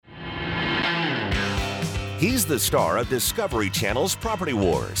He's the star of Discovery Channel's Property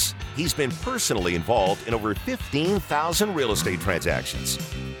Wars. He's been personally involved in over 15,000 real estate transactions.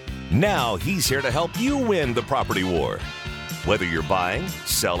 Now he's here to help you win the property war. Whether you're buying,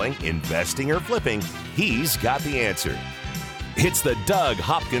 selling, investing, or flipping, he's got the answer. It's the Doug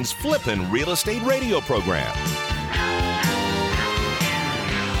Hopkins Flippin' Real Estate Radio Program.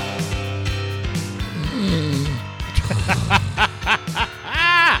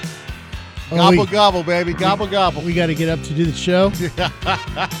 Gobble, gobble, baby. Gobble, gobble. We got to get up to do the show.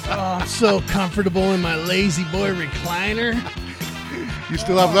 Oh, I'm so comfortable in my lazy boy recliner. You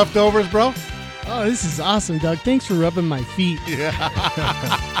still have leftovers, bro? Oh, this is awesome, Doug. Thanks for rubbing my feet. Yeah.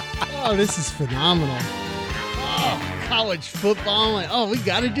 Oh, this is phenomenal. Oh, college football. I'm like, oh, we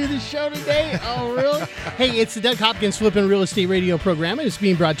got to do this show today? Oh, really? Hey, it's the Doug Hopkins Flippin' Real Estate Radio Program, and it's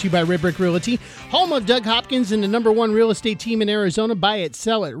being brought to you by Red Brick Realty, home of Doug Hopkins and the #1 real estate team in Arizona. Buy it,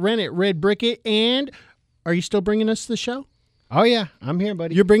 sell it, rent it, Red Brick it. And are you still bringing us the show? Oh, yeah. I'm here,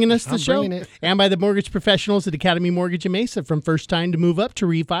 buddy. You're bringing us the show? Bringing it. And by the mortgage professionals at Academy Mortgage in Mesa. From first time to move up to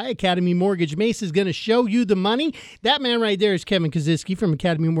refi, Academy Mortgage Mesa is going to show you the money. That man right there is Kevin Kaczynski from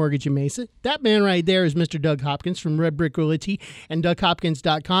Academy Mortgage in Mesa. That man right there is Mr. Doug Hopkins from Red Brick Realty and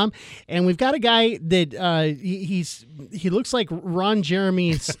DougHopkins.com. And we've got a guy that he looks like Ron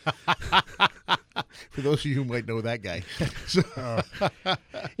Jeremy's. For those of you who might know that guy.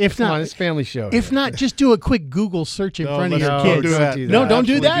 If not, on his family show. If not, just do a quick Google search in front of your don't kids. do that. No, don't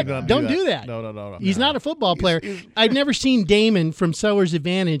do that. Absolutely Don't do that. No. He's not a football player. I've never seen Damon from Seller's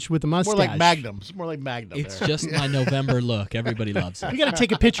Advantage with a mustache. More like Magnum. It's more like Magnum. It's there. just my November look. Everybody loves it. We got to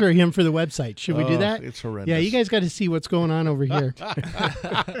take a picture of him for the website. Should we do that? It's horrendous. Yeah, you guys got to see what's going on over here.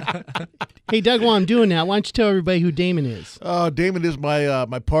 Hey, Doug, while I'm doing that, why don't you tell everybody who Damon is? Damon is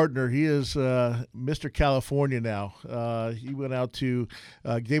my partner. He is Mr. California now. He went out to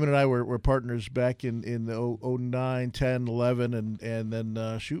Damon and I were partners back in 09, 10, 11, and then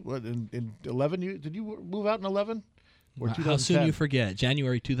in 11 did you move out in 11? Or How soon you forget?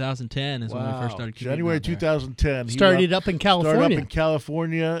 January 2010 is when we first started. January 2010. Started up in California. Started up in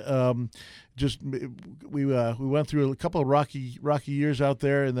California. We went through a couple of rocky years out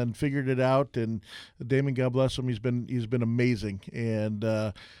there, and then figured it out. And Damon, God bless him, he's been amazing, and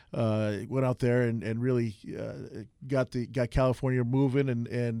went out there and really got California moving,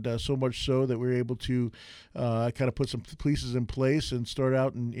 and so much so that we were able to kind of put some pieces in place and start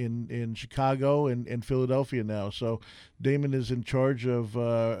out in Chicago and Philadelphia now. So Damon is in charge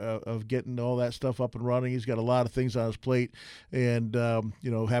of getting all that stuff up and running. He's got a lot of things on his plate, and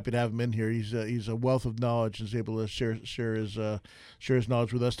happy to have him in here. He's a wealth of knowledge and is able to share his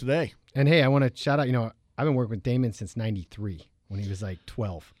knowledge with us today. And hey, I want to shout out. I've been working with Damon since '93 when he was like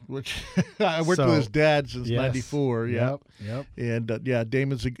 12. Which I worked with his dad since '94. Yeah. Yep. And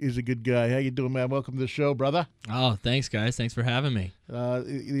Damon's is a good guy. How you doing, man? Welcome to the show, brother. Oh, thanks, guys. Thanks for having me.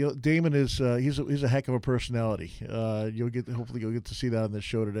 Damon is he's a heck of a personality. Hopefully you'll get to see that on this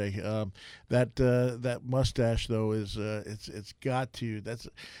show today. That mustache though is it's got to.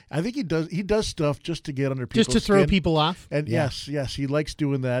 I think he does stuff just to get under people's just to throw skin. people off. And yes, he likes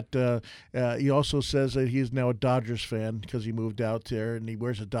doing that. He also says that he is now a Dodgers fan because he moved out there and he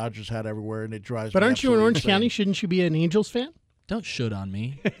wears a Dodgers hat everywhere, and it drives. But me aren't you in absolutely Orange insane. County? Shouldn't you be an Angels fan? Don't should on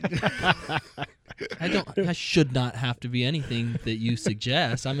me. I should not have to be anything that you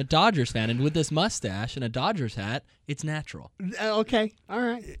suggest. I'm a Dodgers fan, and with this mustache and a Dodgers hat, it's natural. Okay, all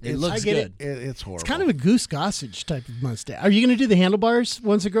right. It looks I get good. It's horrible. It's kind of a Goose Gossage type of mustache. Are you going to do the handlebars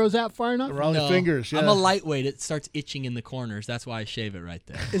once it grows out far enough? around the fingers. Yeah. I'm a lightweight. It starts itching in the corners. That's why I shave it right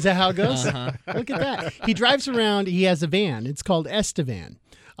there. Is that how it goes? Uh-huh. Look at that. He drives around. He has a van. It's called Estevan.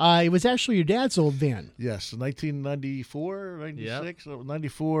 It was actually your dad's old van. Yes, 1994, 96,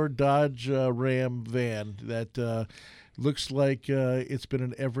 94 Dodge Ram van that looks like it's been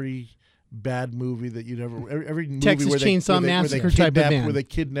in every bad movie that you'd ever every movie Texas where Chainsaw Massacre type of van. where they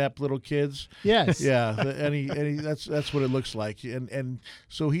kidnap little kids. Yes. Yeah, that's what it looks like, and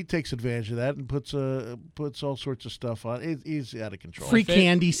so he takes advantage of that and puts all sorts of stuff on. He's out of control. Free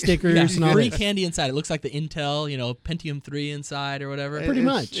candy stickers Yeah, and all free that. candy inside. It looks like the Intel, Pentium 3 inside or whatever. Pretty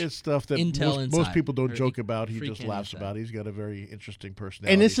much. It's stuff that Intel most inside, people don't or joke about. He free just candy laughs inside. about. He's got a very interesting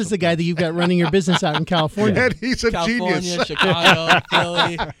personality. And this is the guy that you've got running your business out in California. And he's a California, genius. Chicago,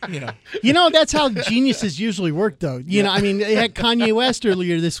 Philly. That's how geniuses usually work, though. Heck, Kanye West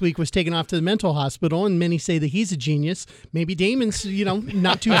earlier this week was taken off to the mental hospital, and many say that he's a genius. Maybe Damon's,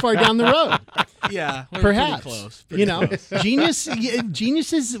 not too far down the road. Yeah, we're Perhaps. pretty close. You know,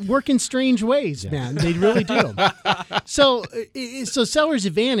 geniuses work in strange ways, man. They really do. So Seller's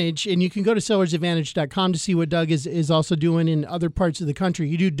Advantage, and you can go to sellersadvantage.com to see what Doug is also doing in other parts of the country.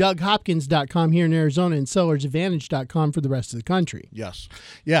 You do DougHopkins.com here in Arizona and sellersadvantage.com for the rest of the country. Yes,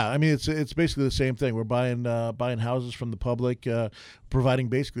 yeah. I mean, it's basically the same thing. We're buying houses from the public, providing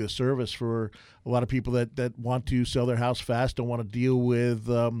basically a service for a lot of people that want to sell their house fast, don't want to deal with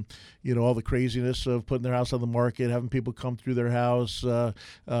all the craziness of putting their house on the market, having people come through their house,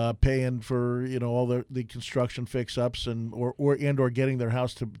 paying for all the construction fix-ups and or getting their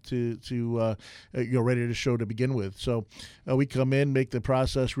house to ready to show to begin with. So we come in, make the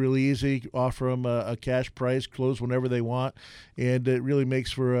process really easy, offer them a cash price, close whenever they want, and it really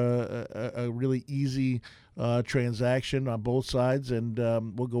makes for a really easy transaction on both sides, and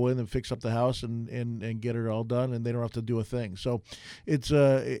we'll go in and fix up the house and get it all done, and they don't have to do a thing. So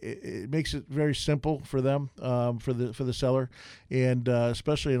it makes it very simple for them, for the seller, and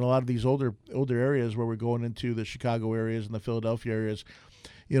especially in a lot of these older areas where we're going into the Chicago areas and the Philadelphia areas.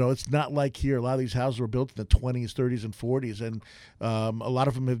 It's not like here. A lot of these houses were built in the 20s, 30s, and 40s, and a lot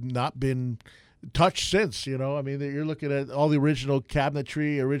of them have not been touched since. I mean, you're looking at all the original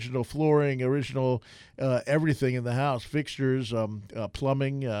cabinetry, original flooring, original everything in the house, fixtures,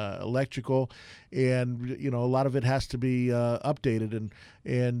 plumbing, electrical, and a lot of it has to be updated.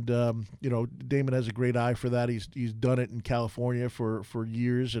 And Damon has a great eye for that. He's done it in California for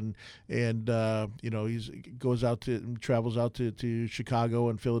years, and he's travels out to Chicago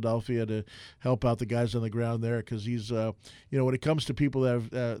and Philadelphia to help out the guys on the ground there, because he's when it comes to people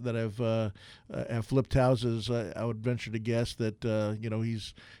that have flipped houses, I would venture to guess that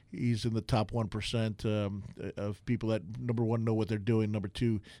he's in the top 1% of people that, number one, know what they're doing, number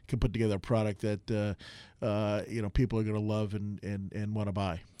two, can put together a product that people are going to love and want to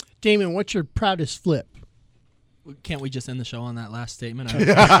buy. Damon, what's your proudest flip? Can't we just end the show on that last statement?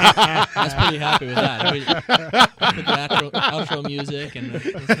 I was pretty happy with that. We put the outro music, and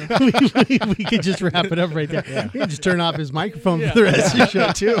we could just wrap it up right there. Yeah. You can just turn off his microphone for the rest of the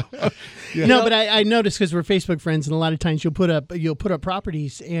show too. Yeah. No, but I noticed, because we're Facebook friends, and a lot of times you'll put up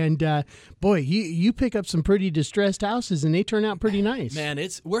properties, and boy, you pick up some pretty distressed houses, and they turn out pretty nice. Man,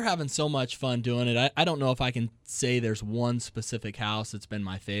 we're having so much fun doing it. I don't know if I can say there's one specific house that's been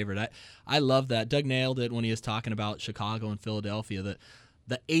my favorite. I love that. Doug nailed it when he was talking about Chicago and Philadelphia.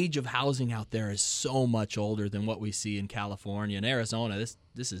 The age of housing out there is so much older than what we see in California and Arizona.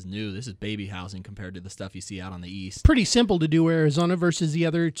 This is new. This is baby housing compared to the stuff you see out on the east. Pretty simple to do Arizona versus the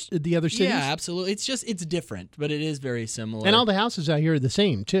other cities. Yeah, absolutely. It's different, but it is very similar. And all the houses out here are the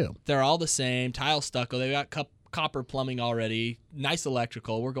same too. They're all the same. Tile stucco. They got copper plumbing already. Nice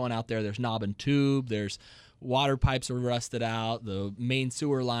electrical. We're going out there. There's knob and tube. There's water pipes are rusted out. The main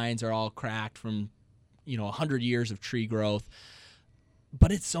sewer lines are all cracked from 100 years of tree growth.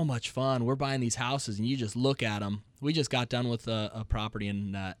 But it's so much fun. We're buying these houses, and you just look at them. We just got done with a property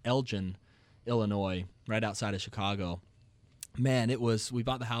in Elgin, Illinois, right outside of Chicago. Man, we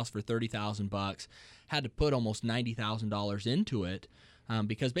bought the house for $30,000. Had to put almost $90,000 into it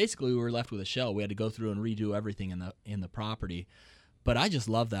because basically we were left with a shell. We had to go through and redo everything in the property. But I just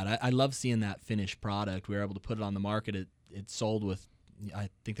love that. I love seeing that finished product. We were able to put it on the market. It sold with, I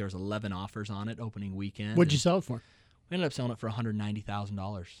think there was 11 offers on it opening weekend. What'd you sell it for? We ended up selling it for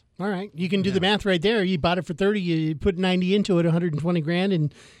 $190,000. All right. You can do the math right there. You bought it for 30, you put 90 into it, 120 grand,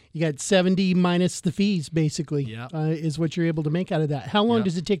 and you got 70 minus the fees, basically, is what you're able to make out of that. How long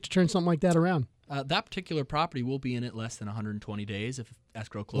does it take to turn something like that around? That particular property will be in it less than 120 days if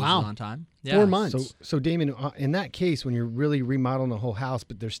escrow closes on time. Yeah. 4 months. So Damon, in that case, when you're really remodeling the whole house,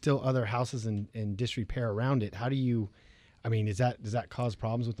 but there's still other houses in disrepair around it, how do you... I mean, does that cause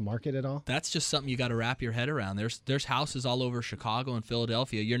problems with the market at all? That's just something you got to wrap your head around. There's houses all over Chicago and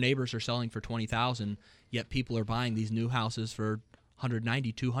Philadelphia. Your neighbors are selling for $20,000, yet people are buying these new houses for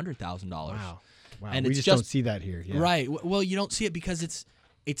 $190,000, $200,000. Wow. And we just don't see that here. Yeah. Right. Well, you don't see it because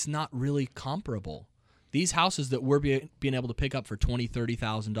it's not really comparable. These houses that we're being able to pick up for $20,000,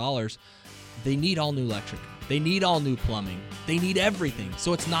 $30,000, they need all new electric. They need all new plumbing. They need everything.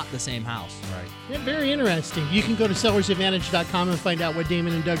 So it's not the same house. Right. Yeah, very interesting. You can go to sellersadvantage.com and find out what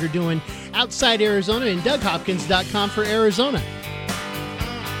Damon and Doug are doing outside Arizona, and DougHopkins.com for Arizona.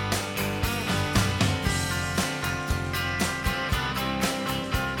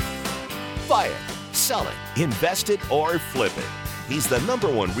 Buy it, sell it, invest it, or flip it. He's the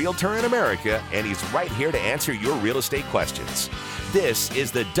 #1 realtor in America, and he's right here to answer your real estate questions. This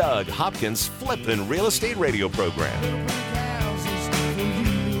is the Doug Hopkins Flippin' Real Estate Radio Program.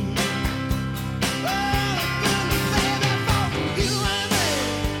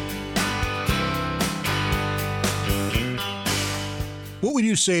 would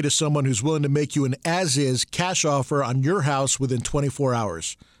you say to someone who's willing to make you an as-is cash offer on your house within 24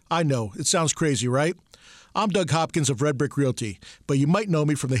 hours? I know, it sounds crazy, right? I'm Doug Hopkins of Red Brick Realty, but you might know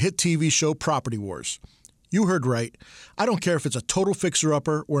me from the hit TV show Property Wars. You heard right. I don't care if it's a total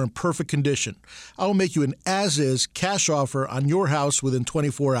fixer-upper or in perfect condition. I will make you an as-is cash offer on your house within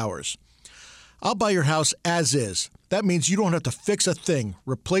 24 hours. I'll buy your house as is. That means you don't have to fix a thing,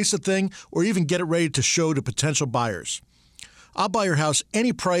 replace a thing, or even get it ready to show to potential buyers. I'll buy your house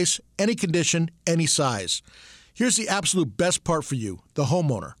any price, any condition, any size. Here's the absolute best part for you, the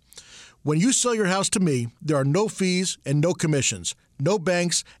homeowner. When you sell your house to me, there are no fees and no commissions, no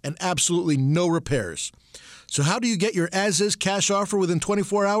banks, and absolutely no repairs. So how do you get your as-is cash offer within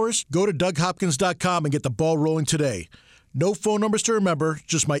 24 hours? Go to DougHopkins.com and get the ball rolling today. No phone numbers to remember,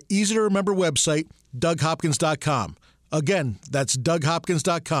 just my easy-to-remember website, DougHopkins.com. Again, that's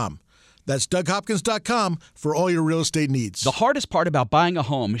DougHopkins.com. That's DougHopkins.com for all your real estate needs. The hardest part about buying a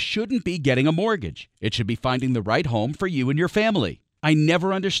home shouldn't be getting a mortgage. It should be finding the right home for you and your family. I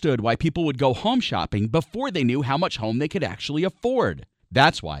never understood why people would go home shopping before they knew how much home they could actually afford.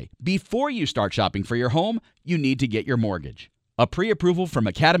 That's why, before you start shopping for your home, you need to get your mortgage. A pre-approval from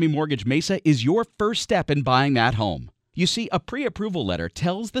Academy Mortgage Mesa is your first step in buying that home. You see, a pre-approval letter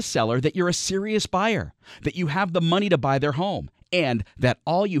tells the seller that you're a serious buyer, that you have the money to buy their home, and that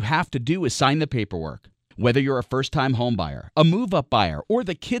all you have to do is sign the paperwork. Whether you're a first-time home buyer, a move-up buyer, or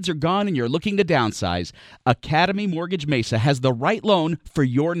the kids are gone and you're looking to downsize, Academy Mortgage Mesa has the right loan for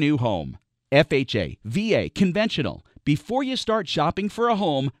your new home. FHA, VA, conventional. Before you start shopping for a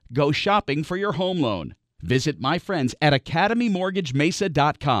home, go shopping for your home loan. Visit my friends at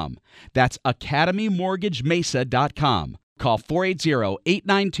academymortgagemesa.com. That's academymortgagemesa.com. Call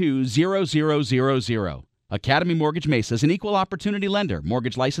 480-892-0000. Academy Mortgage Mesa is an equal opportunity lender.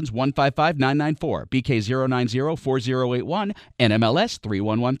 Mortgage license 155994, BK0904081, NMLS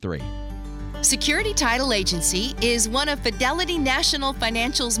 3113. Security Title Agency is one of Fidelity National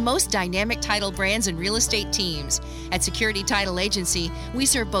Financial's most dynamic title brands and real estate teams. At Security Title Agency, we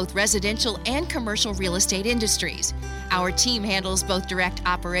serve both residential and commercial real estate industries. Our team handles both direct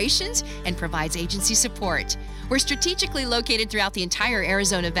operations and provides agency support. We're strategically located throughout the entire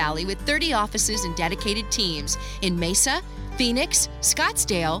Arizona Valley with 30 offices and dedicated teams in Mesa, Phoenix,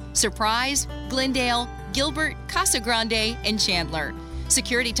 Scottsdale, Surprise, Glendale, Gilbert, Casa Grande, and Chandler.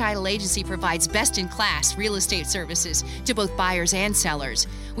 Security Title Agency provides best-in-class real estate services to both buyers and sellers.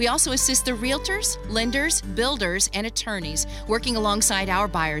 We also assist the realtors, lenders, builders, and attorneys working alongside our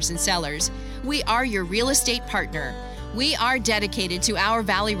buyers and sellers. We are your real estate partner. We are dedicated to our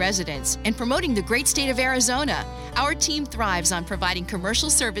Valley residents and promoting the great state of Arizona. Our team thrives on providing commercial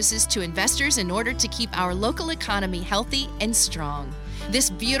services to investors in order to keep our local economy healthy and strong. This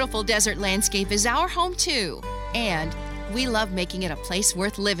beautiful desert landscape is our home too, and we love making it a place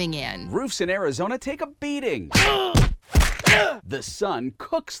worth living in. Roofs in Arizona take a beating. The sun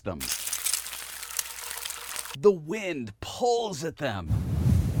cooks them. The wind pulls at them.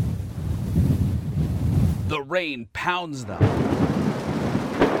 The rain pounds them.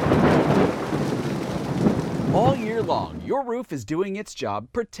 All year long, your roof is doing its job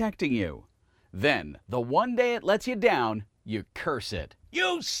protecting you. Then, the one day it lets you down, you curse it.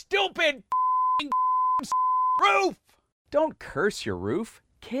 You stupid roof! Don't curse your roof,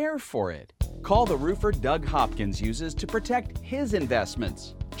 care for it. Call the roofer Doug Hopkins uses to protect his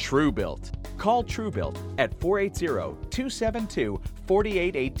investments. TrueBuilt. Call TrueBuilt at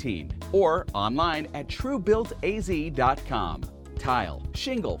 480-272-4818 or online at truebuiltaz.com. Tile,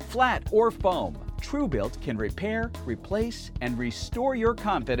 shingle, flat, or foam, TrueBuilt can repair, replace, and restore your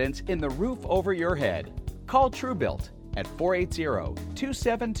confidence in the roof over your head. Call TrueBuilt at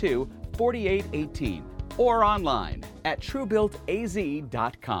 480-272-4818 or online at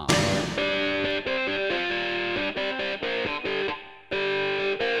truebuiltaz.com.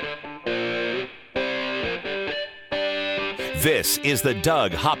 This is the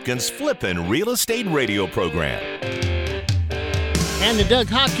Doug Hopkins Flippin' Real Estate Radio Program. And the Doug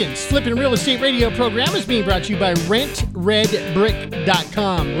Hopkins Flippin' Real Estate Radio Program is being brought to you by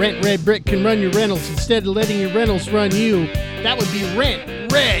RentRedBrick.com. Rent Red Brick can run your rentals instead of letting your rentals run you. That would be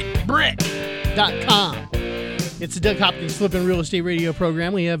RentRedBrick.com. It's the Doug Hopkins Flippin' Real Estate Radio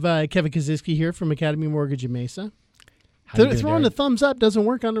Program. We have Kevin Kaczynski here from Academy Mortgage in Mesa. Throwing the thumbs up doesn't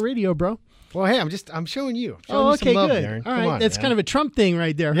work on the radio, bro. Well, hey, I'm showing you. Okay, love, good. Darren. All right, that's man. kind of a Trump thing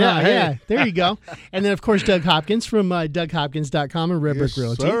right there. Yeah, huh? Yeah. There you go. And then, of course, Doug Hopkins from DougHopkins.com and Red Brick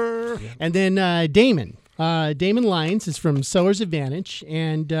Realty. Sir. And then Damon. Damon Lyons is from Sellers Advantage.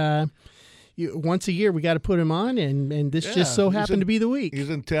 And, once a year we got to put him on, and this just so happened to be the week. He's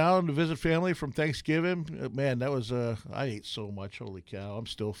in town to visit family from Thanksgiving. Man, that was I ate so much. Holy cow, I'm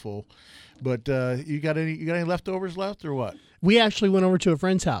still full. But you got any leftovers left or what? We actually went over to a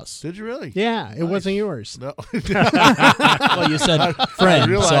friend's house. Did you really? Yeah, it wasn't yours. No. Well, you said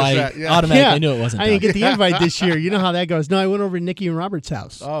friend, so I automatically knew it wasn't. I didn't get the invite this year. You know how that goes. No, I went over to Nikki and Robert's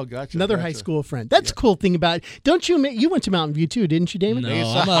house. Oh, gotcha. Another high school friend. That's a cool thing about it. Don't you? You went to Mountain View too, didn't you, Damon? No,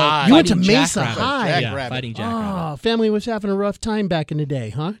 Mesa I'm You went to fighting Mesa Jackrabbit. High. Yeah, fighting Jackrabbit. Oh, family was having a rough time back in the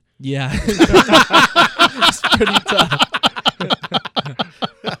day, huh? Yeah, it's pretty tough.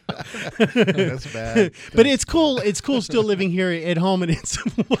 That's bad. But it's cool. It's cool still living here at home, and it's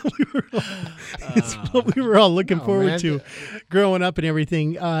what we were all looking forward to growing up and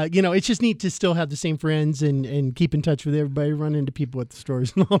everything. It's just neat to still have the same friends and keep in touch with everybody, run into people at the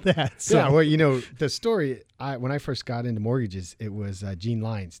stores and all that. So. Yeah, well, the story, when I first got into mortgages, it was Gene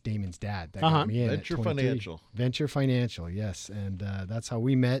Lyons, Damon's dad, that got me in. Venture at 23. Financial. Venture Financial, yes. And that's how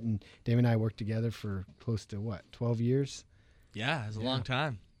we met. And Damon and I worked together for close to, 12 years? Yeah, it was a long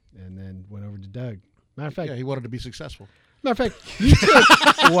time. And then went over to Doug. Matter of fact, Yeah, he wanted to be successful. Matter of fact, you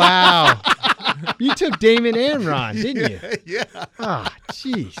took wow, you took Damon and Ron, didn't you? Yeah. Ah,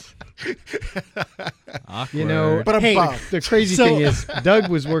 jeez. Awkward. But I'm Hey, pumped. The crazy So- thing is, Doug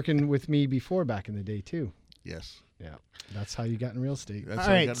was working with me before back in the day too. Yes. Yeah, that's how you got in real estate. That's All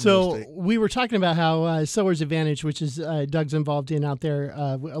how I right, got in so real estate. we were talking about how Seller's Advantage, which is Doug's involved in out there,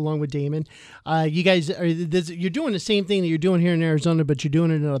 along with Damon. You guys you're doing the same thing that you're doing here in Arizona, but you're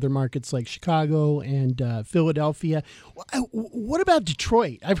doing it in other markets like Chicago and Philadelphia. What about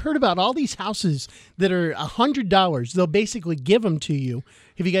Detroit? I've heard about all these houses that are $100. They'll basically give them to you.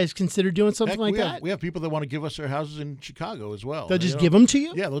 Have you guys considered doing something Heck, like we that? Have, we have people that want to give us their houses in Chicago as well. They'll just You give know? them to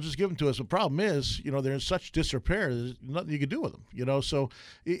you? Yeah, they'll just give them to us. The problem is, they're in such disrepair. There's nothing you can do with them. So,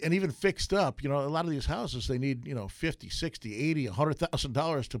 and even fixed up, a lot of these houses, they need, $50, $60, $80,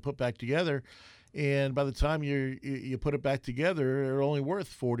 $100,000 to put back together. And by the time you put it back together, they're only worth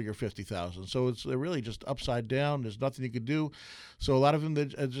 $40,000 or $50,000. So they're really just upside down. There's nothing you can do. So a lot of them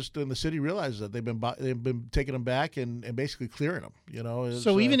that are just in the city realize that they've been taking them back and basically clearing them.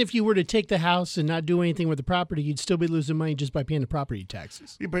 So even if you were to take the house and not do anything with the property, you'd still be losing money just by paying the property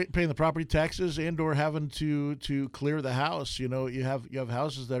taxes. you're paying the property taxes and/or having to clear the house. You have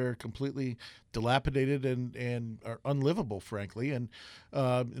houses that are completely dilapidated and are unlivable, frankly. And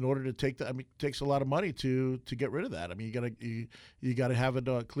in order to take that, it takes a lot of money to get rid of that. You gotta have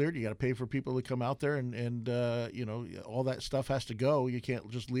it cleared. You gotta pay for people to come out there and all that stuff has to go. You can't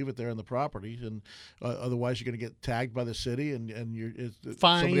just leave it there on the property, and otherwise you're gonna get tagged by the city and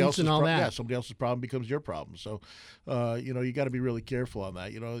Fines somebody else's and all that. Yeah, somebody else's problem becomes your problem. So you got to be really careful on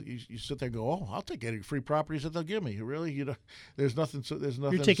that. You sit there and go, oh, I'll take any free properties that they'll give me. Really, there's nothing. There's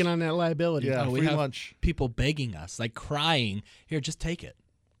nothing. You're taking on that liability. Yeah, we free have lunch. people begging us, like crying, here, just take it.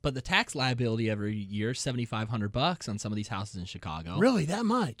 But the tax liability every year is $7,500 on some of these houses in Chicago. Really, that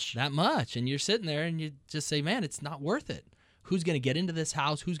much? That much. And you're sitting there and you just say, man, it's not worth it. Who's going to get into this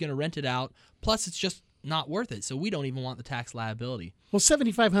house? Who's going to rent it out? Plus, it's just not worth it. So we don't even want the tax liability. Well,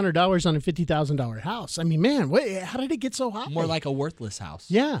 $7,500 on a $50,000 house. I mean, man, how did it get so high? More like a worthless house.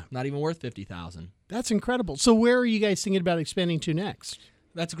 Yeah. Not even worth $50,000. That's incredible. So where are you guys thinking about expanding to next?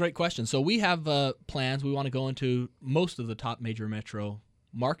 That's a great question. So we have plans. We want to go into most of the top major metro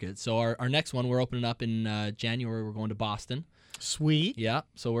markets. So our next one, we're opening up in January. We're going to Boston. Sweet. Yeah.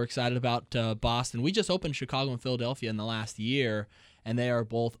 So we're excited about Boston. We just opened Chicago and Philadelphia in the last year, and they are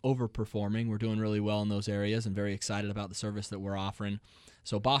both overperforming. We're doing really well in those areas and very excited about the service that we're offering.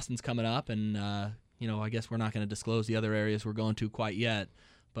 So Boston's coming up, and I guess we're not going to disclose the other areas we're going to quite yet,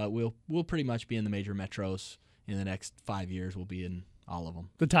 but we'll pretty much be in the major metros in the next 5 years. We'll be in all of them.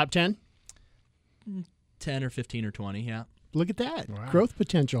 The top 10? 10 or 15 or 20, yeah. Look at that. Wow. Growth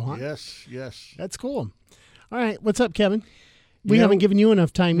potential, huh? Yes. That's cool. All right. What's up, Kevin? We You know, haven't given you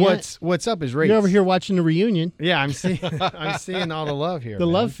enough time yet. What's up is rates. You're over here watching the reunion, Yeah, I'm seeing all the love here. the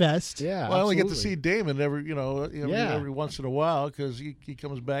man. Love Fest. Yeah, Well, I only get to absolutely. see Damon every Yeah. every once in a while because he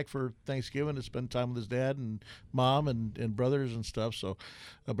comes back for Thanksgiving to spend time with his dad and mom and brothers and stuff. So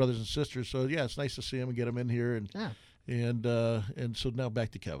brothers and sisters. So yeah, it's nice to see him and get him in here and. Yeah. And so now back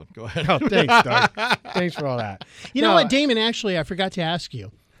to Kevin. Go ahead. Oh, thanks, Doug. Thanks for all that. You know what, Damon? Actually, I forgot to ask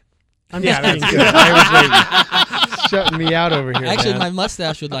you. I'm Yeah, just that's kidding. good. I was waiting. Shutting me out over here. Actually, man. my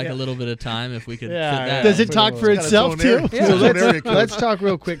mustache would like a little bit of time if we could Yeah, fit yeah. that. Does in. it talk for It's got itself its own area. too? Yeah. So It's an area code. let's talk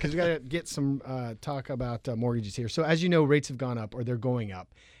real quick because we got to get some talk about mortgages here. So as you know, rates have gone up or they're going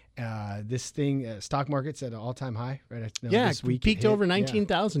up. This thing, stock market's at an all-time high, right? Yeah, this week it peaked hit. over Yeah.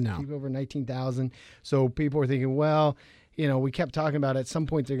 19,000 now. Peaked over 19,000. So people are thinking, well, we kept talking about at some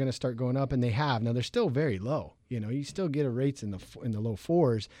point they're going to start going up, and they have. Now they're still very low. You still get a rates in the low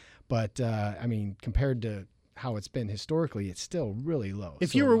 4s, but compared to how it's been historically, it's still really low.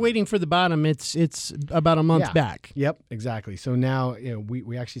 If you were waiting for the bottom, it's about a month back. Yep, exactly. So now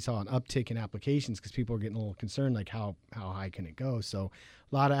we actually saw an uptick in applications because people are getting a little concerned, like how high can it go? So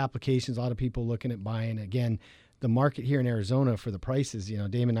a lot of applications, a lot of people looking at buying. Again, the market here in Arizona for the prices,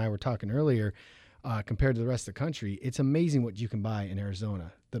 Damon and I were talking earlier, compared to the rest of the country, it's amazing what you can buy in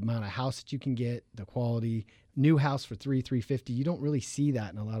Arizona. The amount of house that you can get, the quality, new house for $350. You don't really see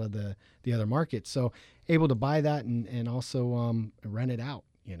that in a lot of the other markets. So able to buy that and also rent it out,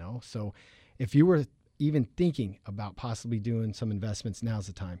 So if you were even thinking about possibly doing some investments, now's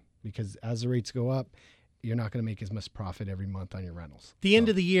the time, because as the rates go up, you're not going to make as much profit every month on your rentals. The end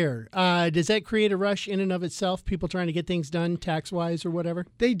of the year, does that create a rush in and of itself? People trying to get things done tax-wise or whatever?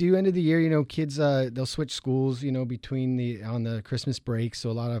 They do. End of the year, kids, they'll switch schools, between on the Christmas break.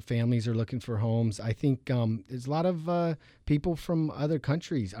 So a lot of families are looking for homes. I think there's a lot of people from other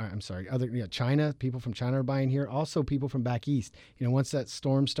countries. China. People from China are buying here. Also, people from back east. Once that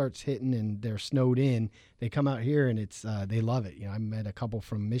storm starts hitting and they're snowed in, they come out here and it's they love it. I met a couple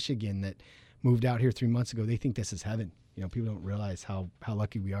from Michigan that moved out here 3 months ago. They think this is heaven. People don't realize how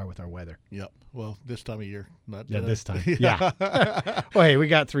lucky we are with our weather. Yep. Well, this time of year, not this time. Yeah. Well, hey, we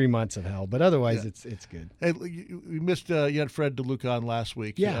got 3 months of hell, but otherwise it's good. Hey, we missed. You had Fred DeLuca on last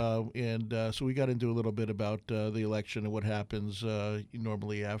week. Yeah. So we got into a little bit about the election and what happens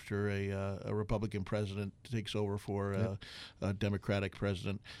normally after a Republican president takes over for a Democratic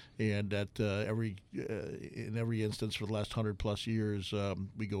president, and that in every instance for the last 100+ years,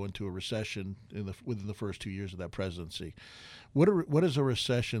 we go into a recession within the first 2 years of that presidency. What does a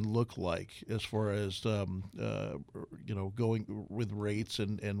recession look like as far as going with rates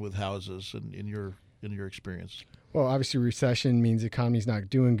and with houses and in your experience? Well, obviously recession means the economy's not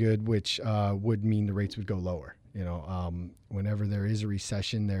doing good, which would mean the rates would go lower. Whenever there is a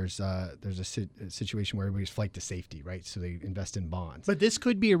recession, there's a situation where everybody's flight to safety, right? So they invest in bonds. But this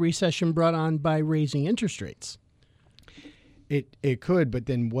could be a recession brought on by raising interest rates. It could, but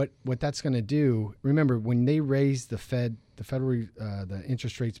then what that's going to do? Remember, when they raise the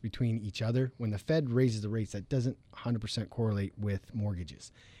interest rates between each other, when the Fed raises the rates, that doesn't 100% correlate with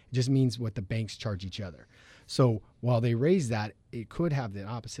mortgages. It just means what the banks charge each other. So while they raise that, it could have the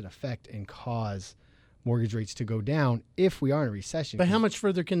opposite effect and cause mortgage rates to go down if we are in a recession. But how much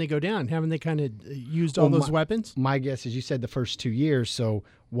further can they go down? Haven't they kind of used all those weapons? My guess is you said the first 2 years. So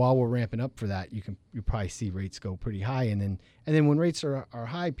while we're ramping up for that, you probably see rates go pretty high. And then when rates are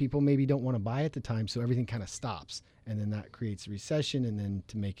high, people maybe don't want to buy at the time. So everything kind of stops. And then that creates a recession. And then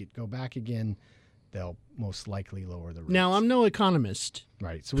to make it go back again, they'll most likely lower the rates. Now, I'm no economist.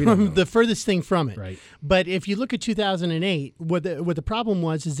 Right. So we don't know. The furthest thing from it. Right. But if you look at 2008, what the problem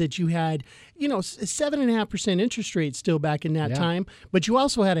was is that you had, 7.5% interest rate still back in that time, but you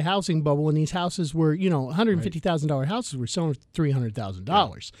also had a housing bubble, and these houses were, $150,000 houses were selling for $300,000.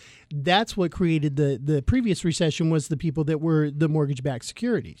 Yeah. That's what created the previous recession, was the people that were the mortgage-backed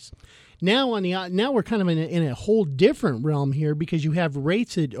securities. Now we're kind of in a whole different realm here, because you have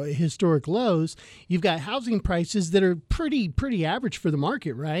rates at historic lows. You've got housing prices that are pretty average for the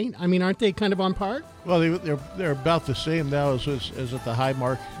market, right? I mean, aren't they kind of on par? Well, they're about the same now as at the high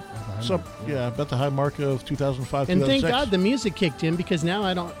mark. About the high mark of 2005, and 2006. thank God the music kicked in, because now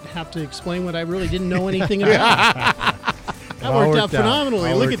I don't have to explain what I really didn't know anything about. That worked out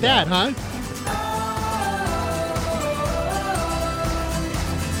phenomenally. Look at that, huh?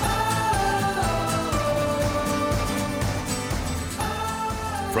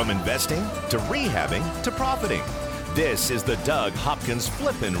 From investing to rehabbing to profiting, this is the Doug Hopkins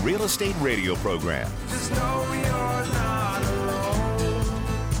Flippin' Real Estate Radio Program. Just know you're not alone,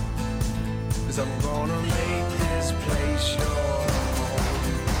 'cause I'm gonna make this place your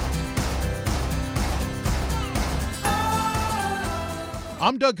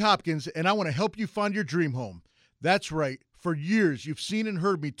I'm Doug Hopkins, and I want to help you find your dream home. That's right. For years, you've seen and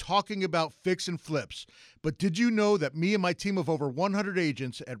heard me talking about fix and flips. But did you know that me and my team of over 100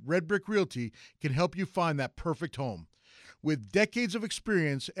 agents at Red Brick Realty can help you find that perfect home? With decades of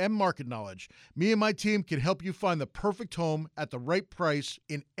experience and market knowledge, me and my team can help you find the perfect home at the right price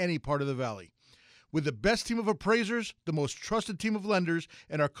in any part of the valley. With the best team of appraisers, the most trusted team of lenders,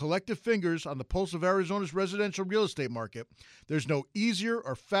 and our collective fingers on the pulse of Arizona's residential real estate market, there's no easier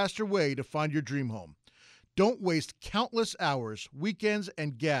or faster way to find your dream home. Don't waste countless hours, weekends,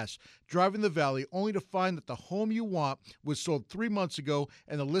 and gas driving the valley only to find that the home you want was sold 3 months ago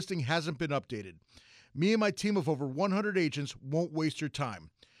and the listing hasn't been updated. Me and my team of over 100 agents won't waste your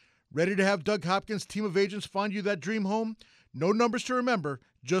time. Ready to have Doug Hopkins' team of agents find you that dream home? No numbers to remember,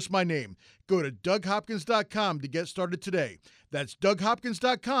 just my name. Go to DougHopkins.com to get started today. That's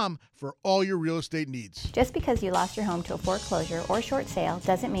DougHopkins.com for all your real estate needs. Just because you lost your home to a foreclosure or short sale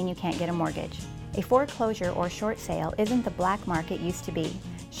doesn't mean you can't get a mortgage. A foreclosure or short sale isn't the black market used to be.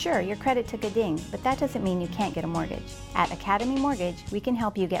 Sure, your credit took a ding, but that doesn't mean you can't get a mortgage. At Academy Mortgage, we can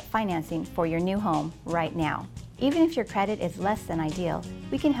help you get financing for your new home right now. Even if your credit is less than ideal,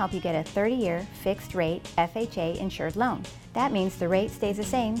 we can help you get a 30-year fixed-rate FHA insured loan. That means the rate stays the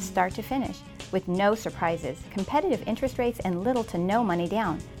same start to finish, with no surprises, competitive interest rates, and little to no money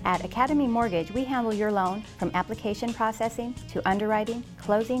down. At Academy Mortgage, we handle your loan from application processing to underwriting,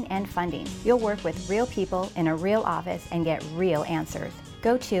 closing, and funding. You'll work with real people in a real office and get real answers.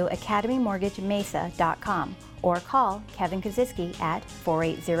 Go to academymortgagemesa.com or call Kevin Kaziski at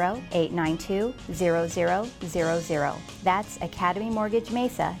 480-892-0000. That's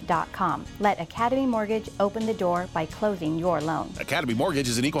academymortgagemesa.com. Let Academy Mortgage open the door by closing your loan. Academy Mortgage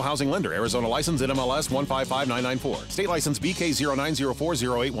is an equal housing lender. Arizona license NMLS 155994. State license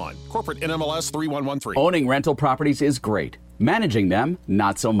BK0904081. Corporate NMLS 3113. Owning rental properties is great. Managing them,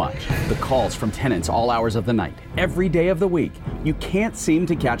 not so much. The calls from tenants all hours of the night, every day of the week. You can't seem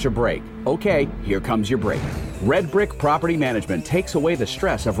to catch a break. Okay, here comes your break. Red Brick Property Management takes away the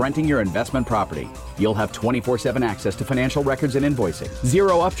stress of renting your investment property. You'll have 24/7 access to financial records and invoicing,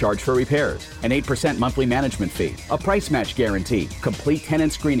 zero upcharge for repairs, an 8% monthly management fee, a price match guarantee, complete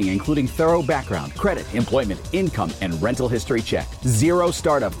tenant screening including thorough background, credit, employment, income, and rental history check, zero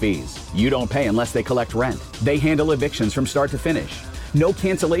startup fees. You don't pay unless they collect rent. They handle evictions from start to finish. No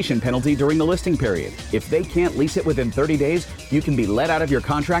cancellation penalty during the listing period. If they can't lease it within 30 days, you can be let out of your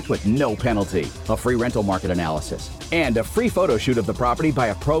contract with no penalty. A free rental market analysis. And a free photo shoot of the property by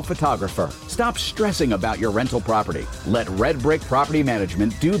a pro photographer. Stop stressing about your rental property. Let Red Brick Property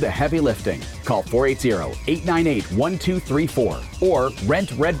Management do the heavy lifting. Call 480-898-1234 or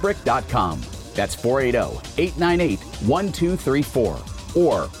rentredbrick.com. That's 480-898-1234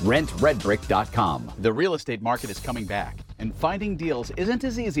 or rentredbrick.com. The real estate market is coming back, and finding deals isn't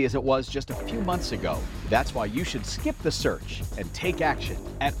as easy as it was just a few months ago. That's why you should skip the search and take action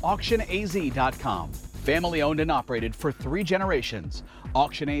at auctionaz.com. Family owned and operated for 3 generations,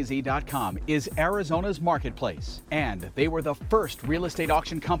 auctionaz.com is Arizona's marketplace, and they were the first real estate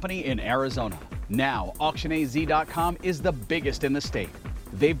auction company in Arizona. Now, auctionaz.com is the biggest in the state.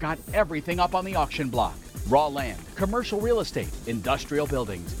 They've got everything up on the auction block. Raw land, commercial real estate, industrial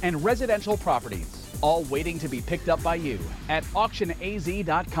buildings, and residential properties, all waiting to be picked up by you at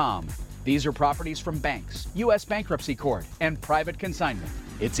auctionaz.com. These are properties from banks, U.S. bankruptcy court, and private consignment.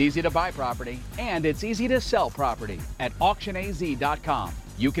 It's easy to buy property, and it's easy to sell property at auctionaz.com.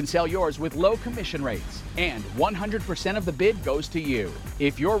 You can sell yours with low commission rates, and 100% of the bid goes to you.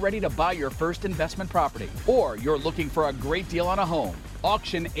 If you're ready to buy your first investment property, or you're looking for a great deal on a home,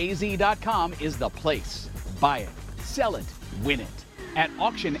 auctionaz.com is the place. Buy it, sell it, win it at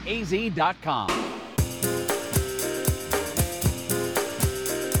auctionaz.com.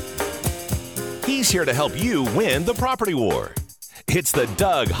 He's here to help you win the property war. It's the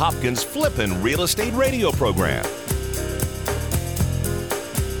Doug Hopkins Flippin' Real Estate Radio Program.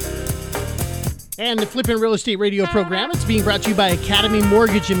 And the Flippin' Real Estate Radio Program, it's being brought to you by Academy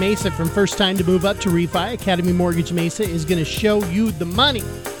Mortgage in Mesa. From first time to move up to refi, Academy Mortgage Mesa is going to show you the money.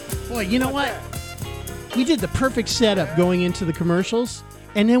 Boy, you know what? We did the perfect setup going into the commercials,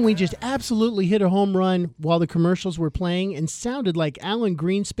 and then we just absolutely hit a home run while the commercials were playing and sounded like Alan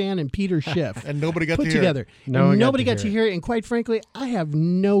Greenspan and Peter Schiff. And nobody got put to hear together. it. Nobody got to hear it. And quite frankly, I have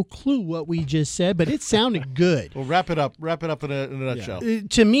no clue what we just said, but it sounded good. Well, wrap it up. Wrap it up in a nutshell.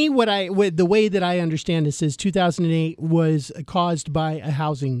 To me, the way that I understand this is 2008 was caused by a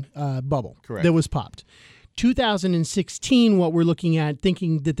housing bubble. Correct. That was popped. 2016, what we're looking at,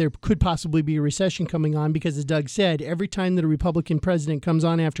 thinking that there could possibly be a recession coming on, because as Doug said, every time that a Republican president comes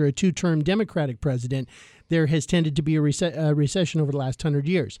on after a 2-term Democratic president, there has tended to be a recession over the last 100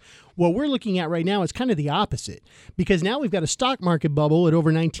 years. What we're looking at right now is kind of the opposite, because now we've got a stock market bubble at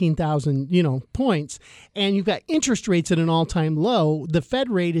over 19,000 points, and you've got interest rates at an all-time low. The Fed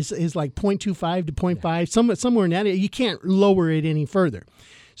rate is like 0.25 to 0.5, somewhere in that area. You can't lower it any further.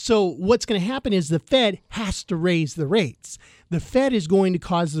 So what's going to happen is the Fed has to raise the rates. The Fed is going to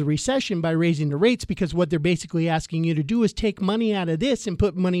cause the recession by raising the rates, because what they're basically asking you to do is take money out of this and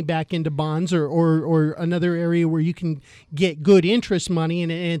put money back into bonds or another area where you can get good interest money,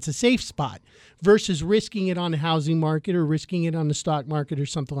 and it's a safe spot, versus risking it on the housing market or risking it on the stock market or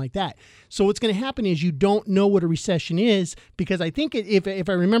something like that. So what's going to happen is you don't know what a recession is, because I think if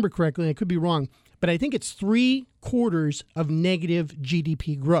I remember correctly, I could be wrong, but I think it's 3 quarters of negative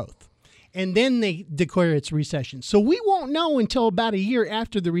GDP growth. And then they declare it's recession. So we won't know until about a year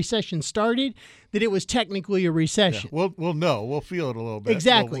after the recession started that it was technically a recession. Yeah, we'll know. We'll feel it a little bit.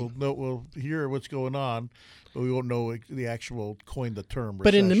 Exactly. We'll hear what's going on, but we won't know the actual coin the term recession.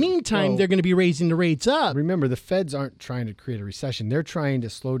 But in the meantime, they're going to be raising the rates up. Remember, the Feds aren't trying to create a recession. They're trying to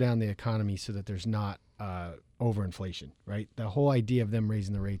slow down the economy so that there's not overinflation, right? The whole idea of them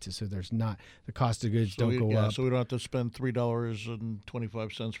raising the rates is so there's not the cost of goods don't go up. So we don't have to spend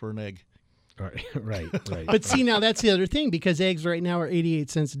 $3.25 for an egg. Right. But see, now that's the other thing, because eggs right now are 88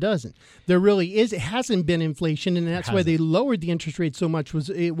 cents a dozen. There really is. It hasn't been inflation, and that's why they lowered the interest rate so much.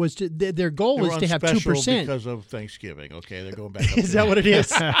 Their goal is to have 2% because of Thanksgiving. Okay, they're going back up. Is that what it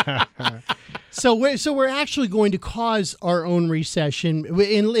is? So we're actually going to cause our own recession,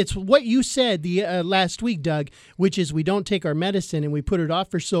 and it's what you said last week, Doug, which is we don't take our medicine and we put it off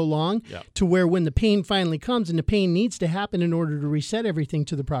for so long to where when the pain finally comes, and the pain needs to happen in order to reset everything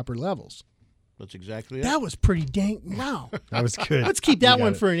to the proper levels. That's exactly it. That was pretty dang. Wow. That was good. Let's keep that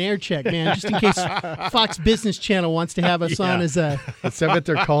one for an air check, man, just in case Fox Business Channel wants to have us on as a. That's what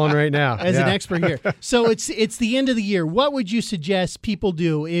they're calling right now. As an expert here. So it's the end of the year. What would you suggest people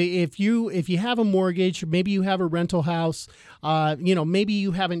do if you have a mortgage? Maybe you have a rental house. Maybe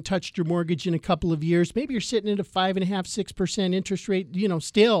you haven't touched your mortgage in a couple of years. Maybe you're sitting at a 5.5-6% interest rate.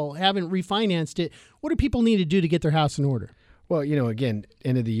 Still haven't refinanced it. What do people need to do to get their house in order? Well, again,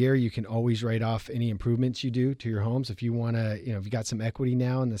 end of the year, you can always write off any improvements you do to your homes. If you want to, if you got some equity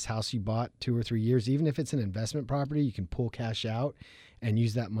now in this house you bought 2 or 3 years, even if it's an investment property, you can pull cash out and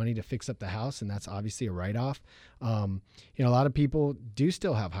use that money to fix up the house, and that's obviously a write-off. A lot of people do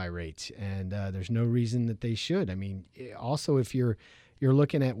still have high rates, and there's no reason that they should. I mean, also if you're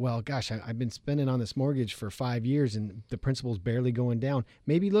looking at, well, gosh, I've been spending on this mortgage for 5 years and the principal's barely going down.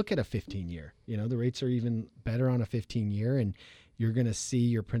 Maybe look at a 15-year. The rates are even better on a 15-year, and you're going to see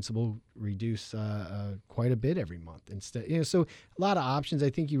your principal reduce quite a bit every month instead. So a lot of options. I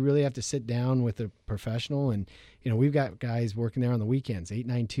think you really have to sit down with a professional, and we've got guys working there on the weekends.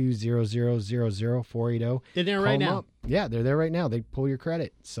 892-0000-480. They're there right now. Yeah, they're there right now. They pull your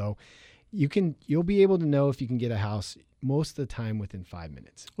credit, so you'll be able to know if you can get a house most of the time within 5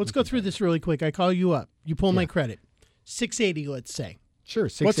 minutes. Let's go through this really quick. I call you up. You pull my credit. 680, let's say. Sure,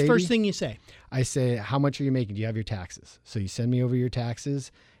 680. What's the first thing you say? I say, how much are you making? Do you have your taxes? So you send me over your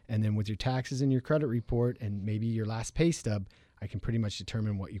taxes, and then with your taxes and your credit report and maybe your last pay stub, I can pretty much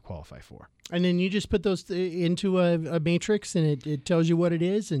determine what you qualify for. And then you just put those into a matrix, and it tells you what it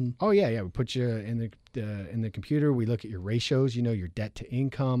is. And oh yeah, we put you in the computer. We look at your ratios. Your debt to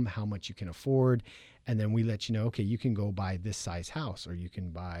income, how much you can afford, and then we let you know. Okay, you can go buy this size house, or you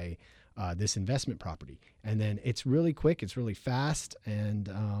can buy this investment property. And then it's really quick. It's really fast, and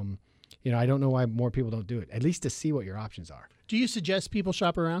I don't know why more people don't do it. At least to see what your options are. Do you suggest people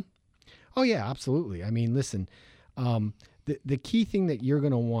shop around? Oh yeah, absolutely. I mean, listen. The key thing that you're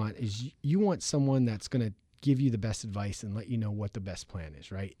going to want is you want someone that's going to give you the best advice and let you know what the best plan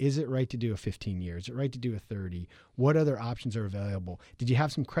is, right? Is it right to do a 15 year? Is it right to do a 30? What other options are available? Did you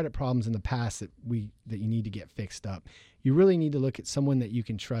have some credit problems in the past that you need to get fixed up? You really need to look at someone that you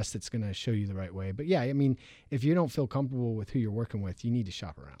can trust that's going to show you the right way. But yeah, I mean, if you don't feel comfortable with who you're working with, you need to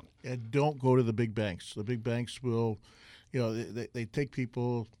shop around. And don't go to the big banks. The big banks will... they take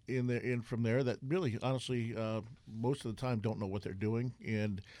people in from there that really, honestly, most of the time don't know what they're doing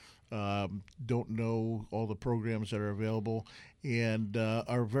and don't know all the programs that are available, and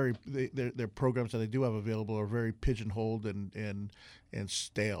are very their programs that they do have available are very pigeonholed and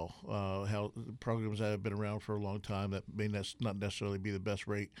stale. How programs that have been around for a long time that may not necessarily be the best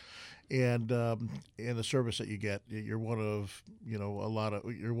rate, and the service that you get, you're one of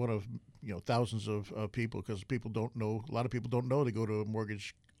thousands of people, because people don't know. A lot of people don't know to go to a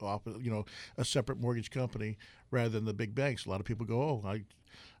mortgage office, a separate mortgage company rather than the big banks. A lot of people go, oh,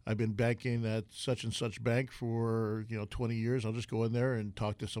 I've been banking at such and such bank for 20 years. I'll just go in there and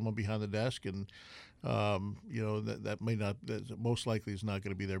talk to someone behind the desk, and that most likely is not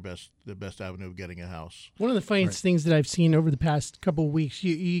going to be the best avenue of getting a house. One of the funniest things that I've seen over the past couple of weeks,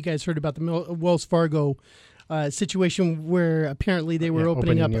 you guys heard about the Wells Fargo situation where apparently they were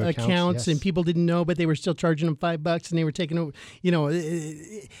opening up accounts and people didn't know, but they were still charging them $5 and they were taking over.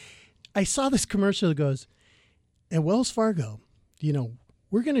 I saw this commercial that goes, at Wells Fargo,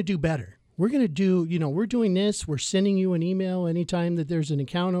 we're going to do better. We're going to do, we're doing this. We're sending you an email anytime that there's an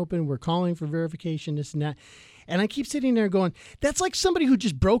account open. We're calling for verification, this and that. And I keep sitting there going, that's like somebody who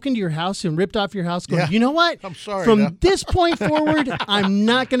just broke into your house and ripped off your house going, Yeah. you know what? I'm sorry, From no." this point forward, I'm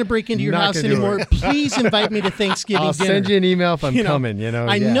not going to break into your Not house gonna do anymore. it. Please invite me to Thanksgiving I'll dinner. send you an email if I'm You know, coming.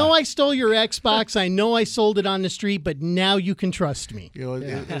 I know I stole your Xbox. I know I sold it on the street, but now you can trust me. You know,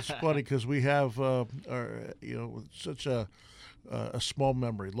 it's funny because we have, such a small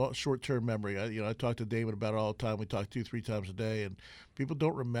memory, short-term memory. I talk to Damon about it all the time. We talk 2-3 times a day, and people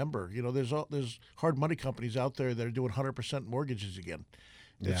don't remember. You know, there's hard money companies out there that are doing 100% mortgages again.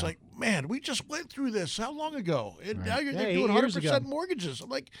 It's like, man, we just went through this how long ago? And now they're doing 100% mortgages. I'm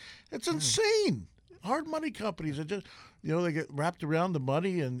like, it's insane. Hard money companies are just, they get wrapped around the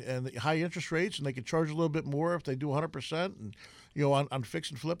money and the high interest rates, and they can charge a little bit more if they do 100% and, on fix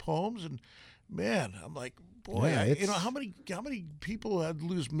and flip homes. And, man, I'm like, boy, how many people had to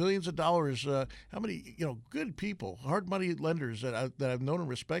lose millions of dollars? How many good people, hard money lenders that I've known and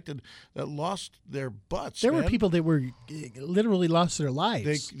respected that lost their butts. There were man. people that were literally lost their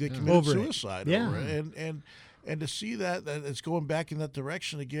lives. They committed over suicide it. over it. And to see that it's going back in that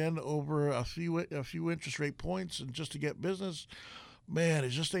direction again over a few interest rate points and just to get business. Man, it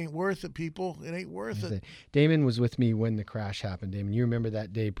just ain't worth it, people. It ain't worth it. Damon was with me when the crash happened. Damon, you remember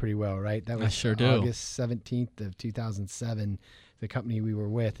that day pretty well, right? That was I sure do. August 17th of 2007. The company we were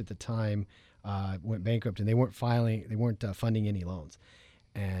with at the time went bankrupt, and they weren't funding any loans.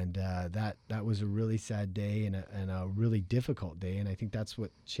 And that was a really sad day and a really difficult day. And I think that's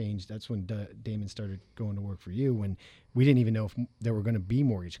what changed. That's when Damon started going to work for you, when we didn't even know if there were going to be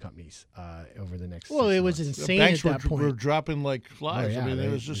mortgage companies over the next 6 months. It was insane Banks at that point. were dropping like flies. Oh, yeah. It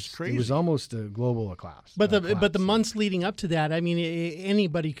was just crazy. It was almost a global collapse. But the months leading up to that, I mean,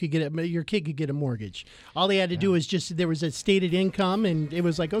 anybody could get your kid could get a mortgage. All they had to do was there was a stated income, and it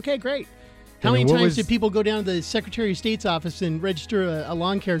was like, okay, great. How many times did people go down to the Secretary of State's office and register a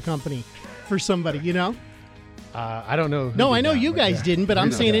lawn care company for somebody, I don't know. No, I know you guys didn't, but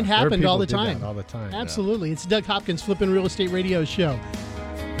I'm saying it happened all the time. All the time. Absolutely. It's Doug Hopkins Flippin' Real Estate Radio Show.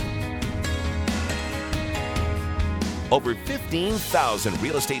 Over 15,000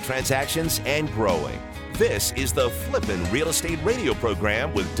 real estate transactions and growing. This is the Flippin' Real Estate Radio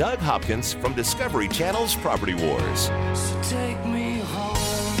program with Doug Hopkins from Discovery Channel's Property Wars. So take me home.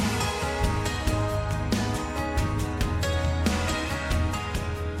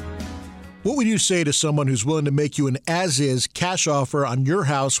 What would you say to someone who's willing to make you an as-is cash offer on your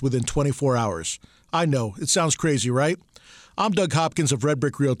house within 24 hours? I know, it sounds crazy, right? I'm Doug Hopkins of Red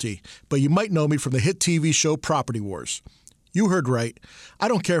Brick Realty, but you might know me from the hit TV show Property Wars. You heard right. I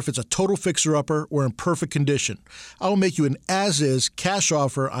don't care if it's a total fixer-upper or in perfect condition. I will make you an as-is cash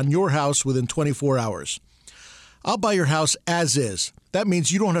offer on your house within 24 hours. I'll buy your house as is. That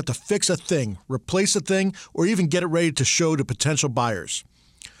means you don't have to fix a thing, replace a thing, or even get it ready to show to potential buyers.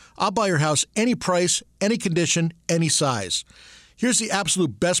 I'll buy your house any price, any condition, any size. Here's the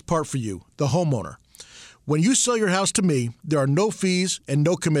absolute best part for you, the homeowner. When you sell your house to me, there are no fees and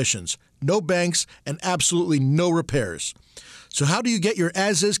no commissions, no banks, and absolutely no repairs. So how do you get your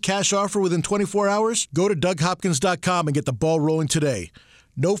as-is cash offer within 24 hours? Go to DougHopkins.com and get the ball rolling today.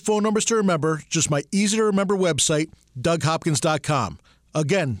 No phone numbers to remember, just my easy-to-remember website, DougHopkins.com.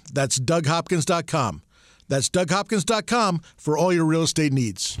 Again, that's DougHopkins.com. That's DougHopkins.com for all your real estate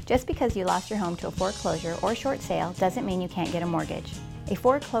needs. Just because you lost your home to a foreclosure or short sale doesn't mean you can't get a mortgage. A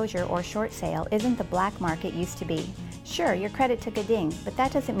foreclosure or short sale isn't the black market used to be. Sure, your credit took a ding, but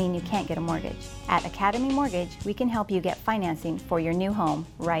that doesn't mean you can't get a mortgage. At Academy Mortgage, we can help you get financing for your new home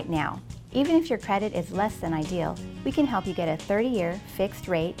right now. Even if your credit is less than ideal, we can help you get a 30-year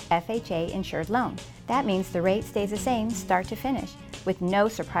fixed-rate FHA insured loan. That means the rate stays the same start to finish, with no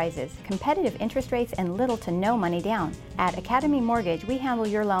surprises, competitive interest rates, and little to no money down. At Academy Mortgage, we handle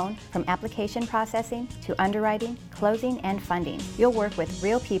your loan from application processing to underwriting, closing, and funding. You'll work with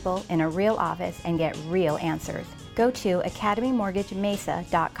real people in a real office and get real answers. Go to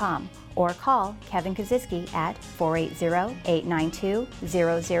academymortgagemesa.com or call Kevin Kaziski at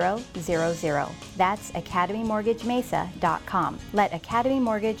 480-892-0000. That's academymortgagemesa.com. Let Academy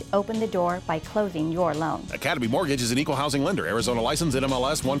Mortgage open the door by closing your loan. Academy Mortgage is an equal housing lender. Arizona license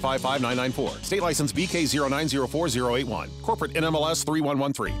NMLS 155994. State license BK0904081. Corporate NMLS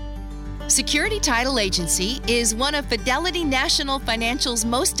 3113. Security Title Agency is one of Fidelity National Financial's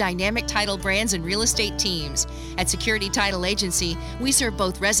most dynamic title brands and real estate teams. At Security Title Agency, we serve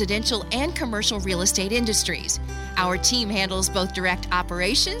both residential and commercial real estate industries. Our team handles both direct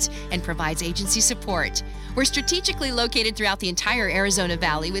operations and provides agency support. We're strategically located throughout the entire Arizona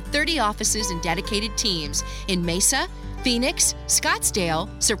Valley with 30 offices and dedicated teams in Mesa, Phoenix, Scottsdale,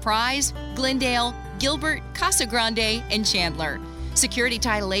 Surprise, Glendale, Gilbert, Casa Grande, and Chandler. Security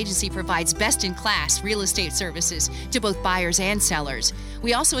Title Agency provides best-in-class real estate services to both buyers and sellers.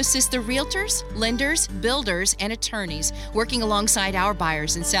 We also assist the realtors, lenders, builders, and attorneys working alongside our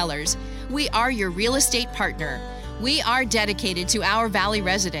buyers and sellers. We are your real estate partner. We are dedicated to our Valley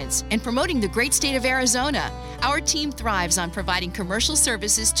residents and promoting the great state of Arizona. Our team thrives on providing commercial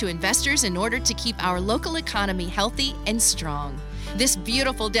services to investors in order to keep our local economy healthy and strong. This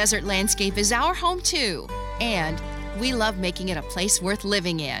beautiful desert landscape is our home too, and we love making it a place worth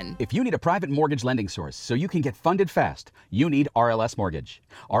living in. If you need a private mortgage lending source so you can get funded fast, you need RLS Mortgage.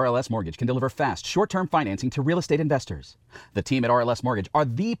 RLS Mortgage can deliver fast, short-term financing to real estate investors. The team at RLS Mortgage are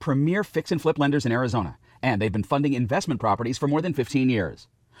the premier fix and flip lenders in Arizona, and they've been funding investment properties for more than 15 years.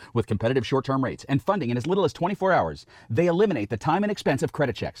 With competitive short-term rates and funding in as little as 24 hours, they eliminate the time and expense of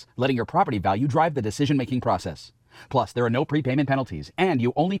credit checks, letting your property value drive the decision-making process. Plus, there are no prepayment penalties, and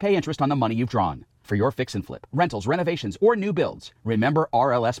you only pay interest on the money you've drawn. For your fix and flip, rentals, renovations, or new builds, remember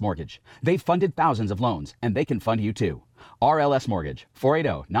RLS Mortgage. They've funded thousands of loans, and they can fund you too. RLS Mortgage,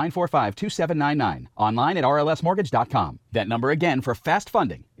 480-945-2799. Online at rlsmortgage.com. That number again for fast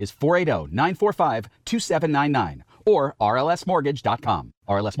funding is 480-945-2799 or rlsmortgage.com.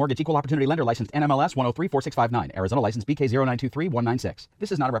 RLS Mortgage, Equal Opportunity Lender, licensed NMLS 1034659, Arizona license BK0923196.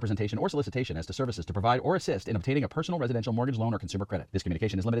 This is not a representation or solicitation as to services to provide or assist in obtaining a personal residential mortgage loan or consumer credit. This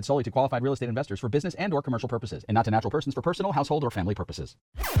communication is limited solely to qualified real estate investors for business and or commercial purposes, and not to natural persons for personal, household, or family purposes.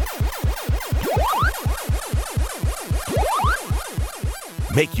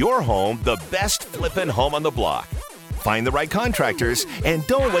 Make your home the best flippin' home on the block. Find the right contractors and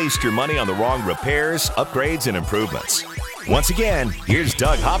don't waste your money on the wrong repairs, upgrades, and improvements. Once again, here's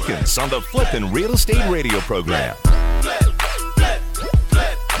Doug Hopkins on the Flippin' Real Estate Radio program.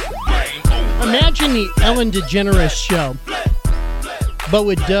 Imagine the Ellen DeGeneres show, but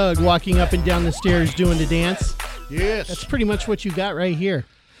with Doug walking up and down the stairs doing the dance. Yes. That's pretty much what you got right here.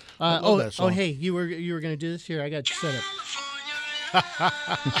 That song. Hey, you were going to do this? Here, I got you set up.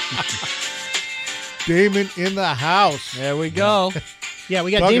 Damon in the house. There we go. Yeah,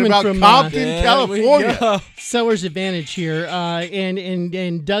 we got Talking Damon about from Compton, California. Sellers Advantage here,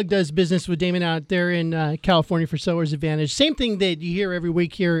 and Doug does business with Damon out there in California for Sellers Advantage. Same thing that you hear every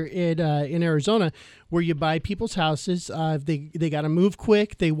week here in Arizona, where you buy people's houses. They got to move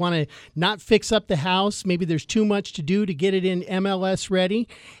quick. They want to not fix up the house. Maybe there's too much to do to get it in MLS ready,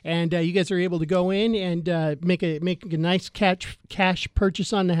 and you guys are able to go in and make a nice cash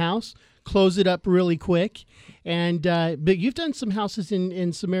purchase on the house, close it up really quick. And but you've done some houses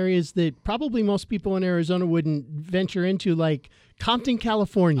in some areas that probably most people in Arizona wouldn't venture into, like Compton,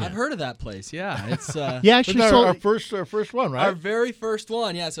 California. I've heard of that place. Yeah, it's yeah, actually, our first one, right? Our very first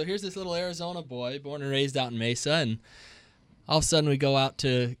one. Yeah. So here's this little Arizona boy, born and raised out in Mesa, and all of a sudden we go out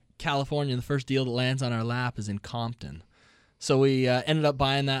to California, and the first deal that lands on our lap is in Compton. So we ended up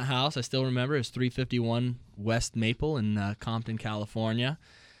buying that house. I still remember it was 351 West Maple in Compton, California.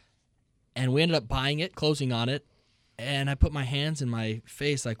 And we ended up buying it, closing on it, and I put my hands in my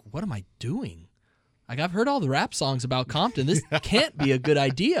face like, what am I doing? Like, I've heard all the rap songs about Compton. This can't be a good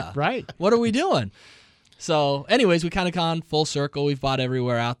idea. Right. What are we doing? So, anyways, we kind of gone full circle. We've bought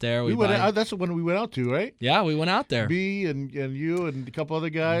everywhere out there. That's the one we went out to, right? Yeah, we went out there. B and you and a couple other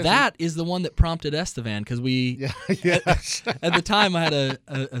guys. That is the one that prompted Estevan, because we, yes. at the time, I had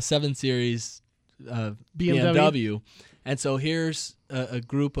a 7 Series BMW. And so here's a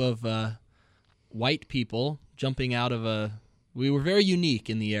group of white people jumping out of we were very unique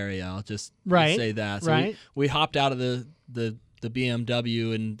in the area. I'll just say that. So we hopped out of the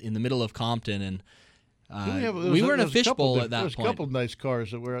BMW in the middle of Compton, and we were in a fishbowl at that point. There was a couple of nice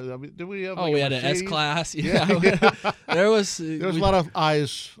cars that were. I mean, did we have? We had an S-Class. Yeah, there was a lot of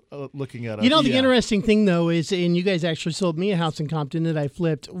eyes looking at us. You know, the interesting thing though is, and you guys actually sold me a house in Compton that I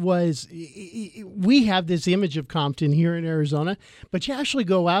flipped. Was we have this image of Compton here in Arizona, but you actually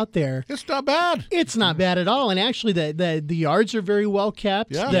go out there, it's not bad. It's not bad at all, and actually the yards are very well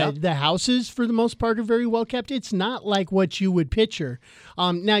kept. Yeah. The houses for the most part are very well kept. It's not like what you would picture.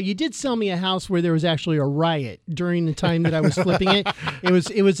 Now you did sell me a house where there was actually a riot during the time that I was flipping it.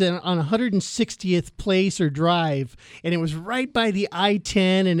 It was on 160th Place or Drive, and it was right by the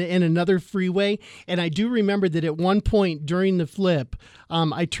I-10 and another freeway. And I do remember that at one point during the flip,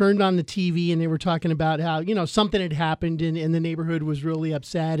 I turned on the TV and they were talking about how something had happened and the neighborhood was really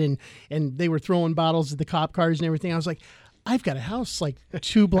upset and they were throwing bottles at the cop cars and everything. I was like, I've got a house like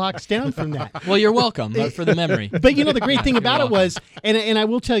 2 blocks down from that. Well, you're welcome for the memory. But the great thing about it was, and I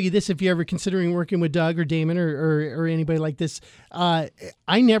will tell you this, if you're ever considering working with Doug or Damon or anybody like this, I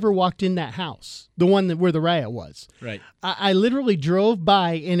never walked in that house, the one where the riot was. Right. I literally drove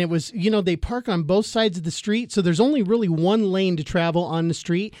by, and it was, they park on both sides of the street, so there's only really one lane to travel on the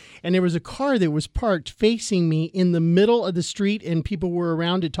street, and there was a car that was parked facing me in the middle of the street, and people were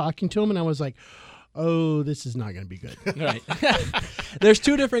around it talking to him, and I was like, oh, this is not going to be good. Right. There's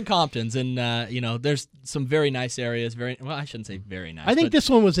 2 different Comptons, and there's some very nice areas. I shouldn't say very nice. I think this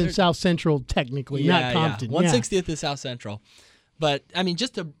one was in South Central, technically, not Compton. 160th is South Central. But I mean,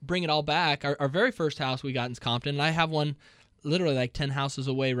 just to bring it all back, our very first house we got in Compton, and I have one literally like 10 houses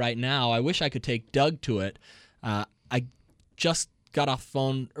away right now. I wish I could take Doug to it. I just got off the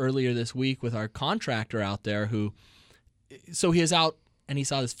phone earlier this week with our contractor out there so he is out. And he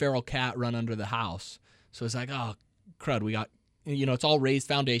saw this feral cat run under the house. So it's like, oh, crud, we got, it's all raised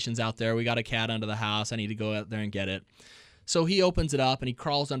foundations out there. We got a cat under the house. I need to go out there and get it. So he opens it up and he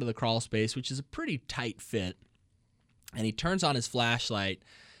crawls under the crawl space, which is a pretty tight fit. And he turns on his flashlight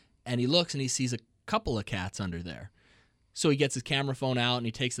and he looks and he sees a couple of cats under there. So he gets his camera phone out and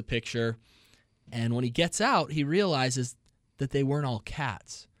he takes the picture. And when he gets out, he realizes that they weren't all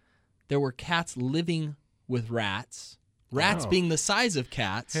cats. There were cats living with rats. Rats being the size of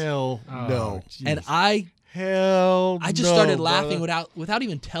cats. Hell no. Geez. And I just started laughing without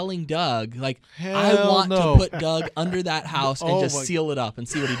even telling Doug. Like, I want to put Doug under that house and just seal it up and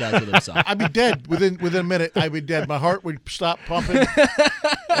see what he does with himself. I'd be dead within a minute. I'd be dead. My heart would stop pumping.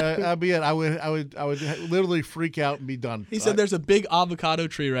 I'd be it. I would literally freak out and be done. He said there's a big avocado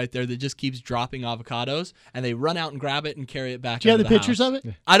tree right there that just keeps dropping avocados, and they run out and grab it and carry it back. Do you have the pictures house. of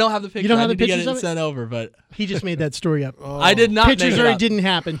it? I don't have the pictures. You don't have the pictures to get it of it? Sent over, but he just made that story up. I did not. Pictures make it already up. didn't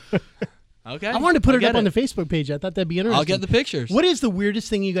happen. Okay. I wanted to put it up on the Facebook page. I thought that'd be interesting. I'll get the pictures. What is the weirdest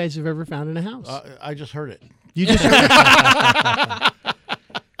thing you guys have ever found in a house? I just heard it. You just heard it?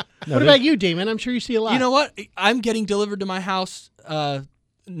 What about you, Damon? I'm sure you see a lot. You know what? I'm getting delivered to my house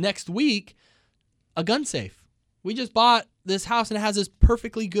next week a gun safe. We just bought this house, and it has this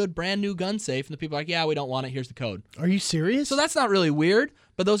perfectly good brand new gun safe, and the people are like, yeah, we don't want it. Here's the code. Are you serious? So that's not really weird,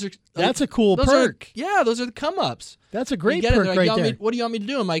 but those are... That's a cool perk. Those are the come-ups. That's a great perk like, right there. What do you want me to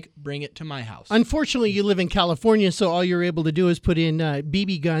do? I'm like, bring it to my house. Unfortunately, you live in California, so all you're able to do is put in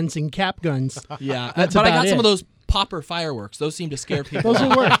BB guns and cap guns. Yeah, That's but I about got some it. of those popper fireworks. Those seem to scare people. Those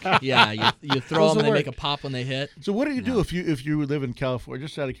will work. Yeah, you throw Those them and they will make a work. pop when they hit. So what do you do if you live in California?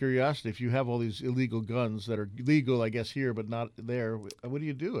 Just out of curiosity, if you have all these illegal guns that are legal, I guess here, but not there, what do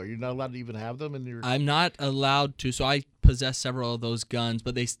you do? Are you not allowed to even have them in your? I'm not allowed to. So I possess several of those guns,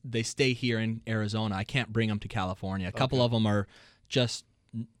 but they stay here in Arizona. I can't bring them to California. A couple of them are just.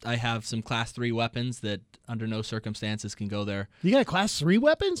 I have some Class 3 weapons that under no circumstances can go there. You got Class 3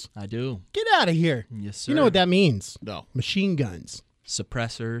 weapons? I do. Get out of here. Yes, sir. You know what that means? No. Machine guns.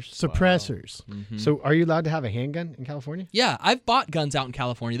 Suppressors. Suppressors. Wow. Mm-hmm. So are you allowed to have a handgun in California? Yeah, I've bought guns out in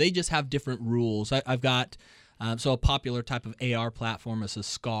California. They just have different rules. I've got, so a popular type of AR platform is a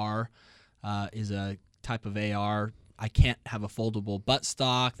SCAR, is a type of AR. I can't have a foldable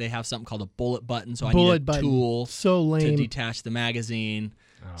buttstock. They have something called a bullet button, so I need a tool so lame. to detach the magazine.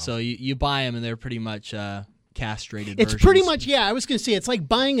 Oh. So you buy them, and they're pretty much castrated It's versions. pretty much, I was going to say, it's like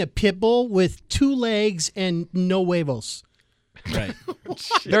buying a pit bull with 2 legs and no huevos. Right.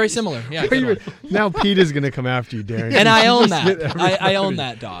 Very similar. Yeah. Good one. Now Pete is going to come after you, Darren. And I own that. I own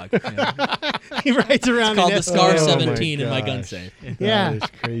that dog. Yeah. He rides around. It's called the Scar Oh, 17 my in my gun gosh. safe. Yeah. That is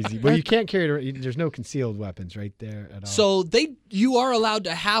crazy. Well, you can't carry it around. There's no concealed weapons right there at all. So you are allowed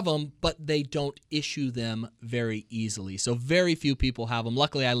to have them, but they don't issue them very easily. So very few people have them.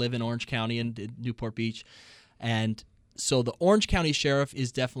 Luckily, I live in Orange County in Newport Beach, and so the Orange County Sheriff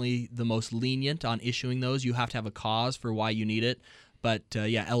is definitely the most lenient on issuing those. You have to have a cause for why you need it. But,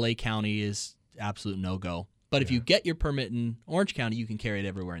 L.A. County is absolute no-go. But if you get your permit in Orange County, you can carry it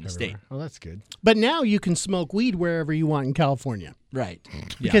everywhere in the state. Oh, that's good. But now you can smoke weed wherever you want in California. Right.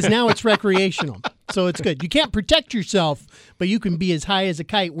 Because now it's recreational. So it's good. You can't protect yourself, but you can be as high as a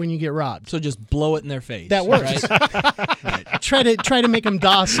kite when you get robbed. So just blow it in their face. That works. Right? Try to make them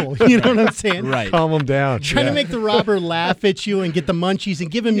docile. You know what I'm saying? Right. Calm them down. Try to make the robber laugh at you and get the munchies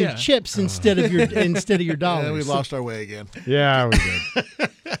and give him your chips instead of your dollars. And we lost our way again. Yeah, we did.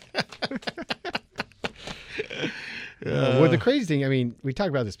 Well, the crazy thing, I mean, we talked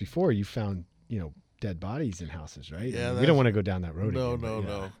about this before. You found, dead bodies in houses, right? Yeah, we don't want to go down that road. No, again, no, but,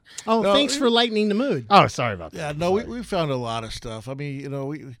 no. Oh, No, thanks for lightening the mood. Oh, sorry about that. Yeah, no, we found a lot of stuff. I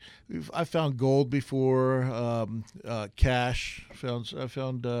mean, I found gold before, cash. I found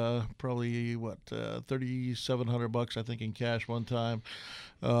probably $3,700 I think in cash one time.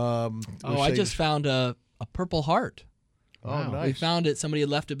 I just found a Purple Heart. Oh, nice. We found it. Somebody had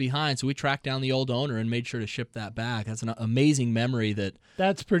left it behind, so we tracked down the old owner and made sure to ship that back. That's an amazing memory that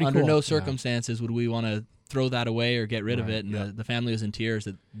That's pretty under cool. no circumstances would we want to throw that away or get rid of it. And the family was in tears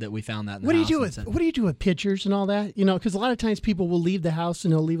that we found that in the What do you house do and with said, what do you do with pictures and all that? Because a lot of times people will leave the house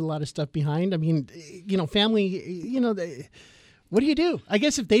and they'll leave a lot of stuff behind. I mean, family. What do you do? I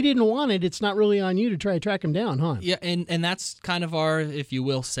guess if they didn't want it, it's not really on you to try to track them down, huh? Yeah, and that's kind of our, if you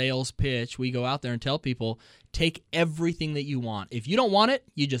will, sales pitch. We go out there and tell people, take everything that you want. If you don't want it,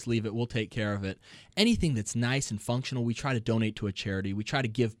 you just leave it. We'll take care of it. Anything that's nice and functional, we try to donate to a charity. We try to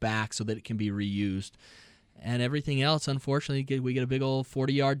give back so that it can be reused. And everything else, unfortunately, we get a big old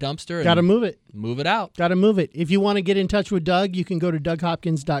 40-yard dumpster. Got to move it. Move it out. Got to move it. If you want to get in touch with Doug, you can go to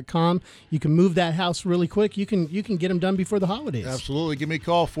DougHopkins.com. You can move that house really quick. You can get them done before the holidays. Absolutely. Give me a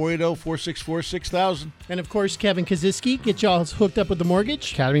call, 480-464-6000. And, of course, Kevin Kaziski, get y'all hooked up with the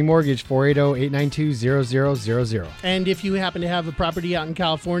mortgage. Academy Mortgage, 480-892-0000. And if you happen to have a property out in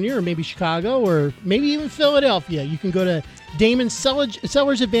California or maybe Chicago or maybe even Philadelphia, you can go to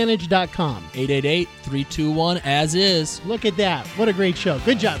DamonSellersadvantage.com. 888-321 as is. Look at that. What a great show.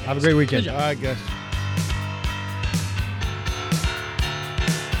 Good job. Have a great weekend. Good job. All right, guys.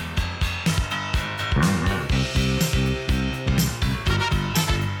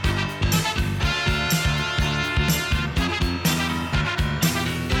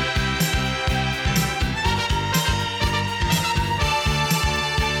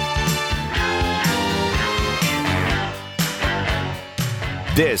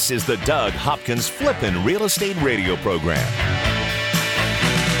 This is the Doug Hopkins Flippin' Real Estate Radio Program.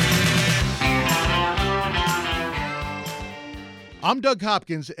 I'm Doug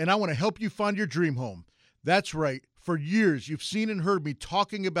Hopkins, and I want to help you find your dream home. That's right. For years, you've seen and heard me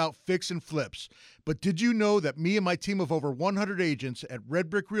talking about fix and flips. But did you know that me and my team of over 100 agents at Red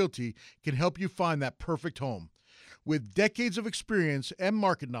Brick Realty can help you find that perfect home? With decades of experience and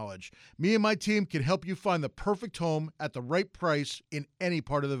market knowledge, me and my team can help you find the perfect home at the right price in any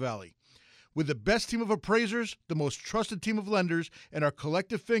part of the valley. With the best team of appraisers, the most trusted team of lenders, and our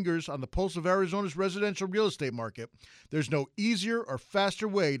collective fingers on the pulse of Arizona's residential real estate market, there's no easier or faster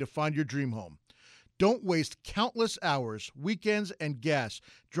way to find your dream home. Don't waste countless hours, weekends, and gas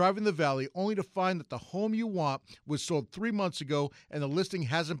driving the valley only to find that the home you want was sold 3 months ago and the listing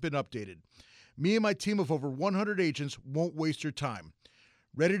hasn't been updated. Me and my team of over 100 agents won't waste your time.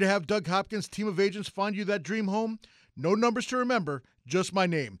 Ready to have Doug Hopkins' team of agents find you that dream home? No numbers to remember, just my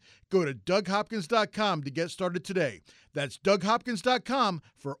name. Go to DougHopkins.com to get started today. That's DougHopkins.com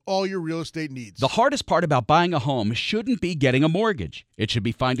for all your real estate needs. The hardest part about buying a home shouldn't be getting a mortgage. It should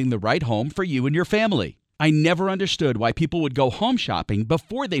be finding the right home for you and your family. I never understood why people would go home shopping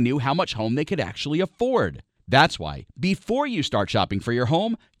before they knew how much home they could actually afford. That's why, before you start shopping for your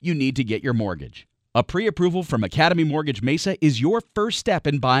home, you need to get your mortgage. A pre-approval from Academy Mortgage Mesa is your first step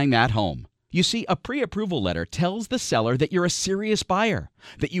in buying that home. You see, a pre-approval letter tells the seller that you're a serious buyer,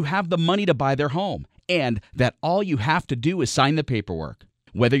 that you have the money to buy their home, and that all you have to do is sign the paperwork.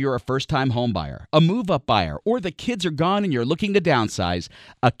 Whether you're a first-time home buyer, a move-up buyer, or the kids are gone and you're looking to downsize,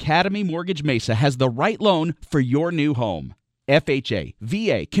 Academy Mortgage Mesa has the right loan for your new home. FHA,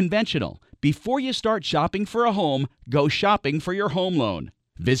 VA, conventional. Before you start shopping for a home, go shopping for your home loan.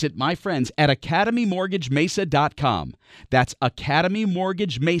 Visit my friends at academymortgagemesa.com. That's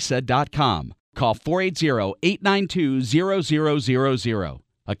academymortgagemesa.com. Call 480-892-0000.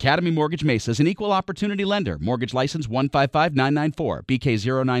 Academy Mortgage Mesa is an equal opportunity lender. Mortgage license 155994,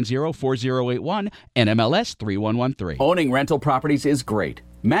 BK0904081, NMLS 3113. Owning rental properties is great.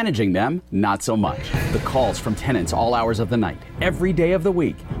 Managing them, not so much. The calls from tenants all hours of the night, every day of the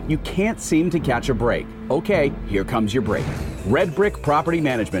week. You can't seem to catch a break. Okay, here comes your break. Red Brick Property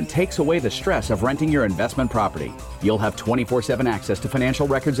Management takes away the stress of renting your investment property. You'll have 24/7 access to financial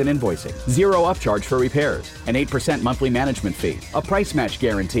records and invoicing, zero upcharge for repairs, an 8% monthly management fee, a price match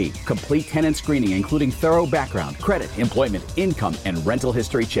guarantee, complete tenant screening including thorough background, credit, employment, income, and rental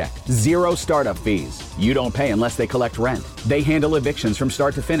history check, zero startup fees. You don't pay unless they collect rent. They handle evictions from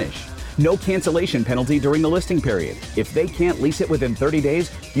start to finish. No cancellation penalty during the listing period. If they can't lease it within 30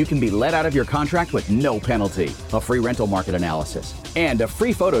 days, you can be let out of your contract with no penalty. A free rental market analysis. And a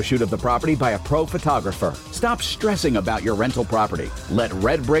free photo shoot of the property by a pro photographer. Stop stressing about your rental property. Let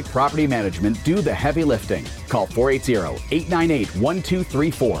Red Brick Property Management do the heavy lifting. Call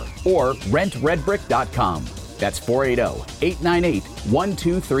 480-898-1234 or rentredbrick.com. That's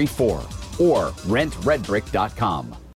 480-898-1234 or rentredbrick.com.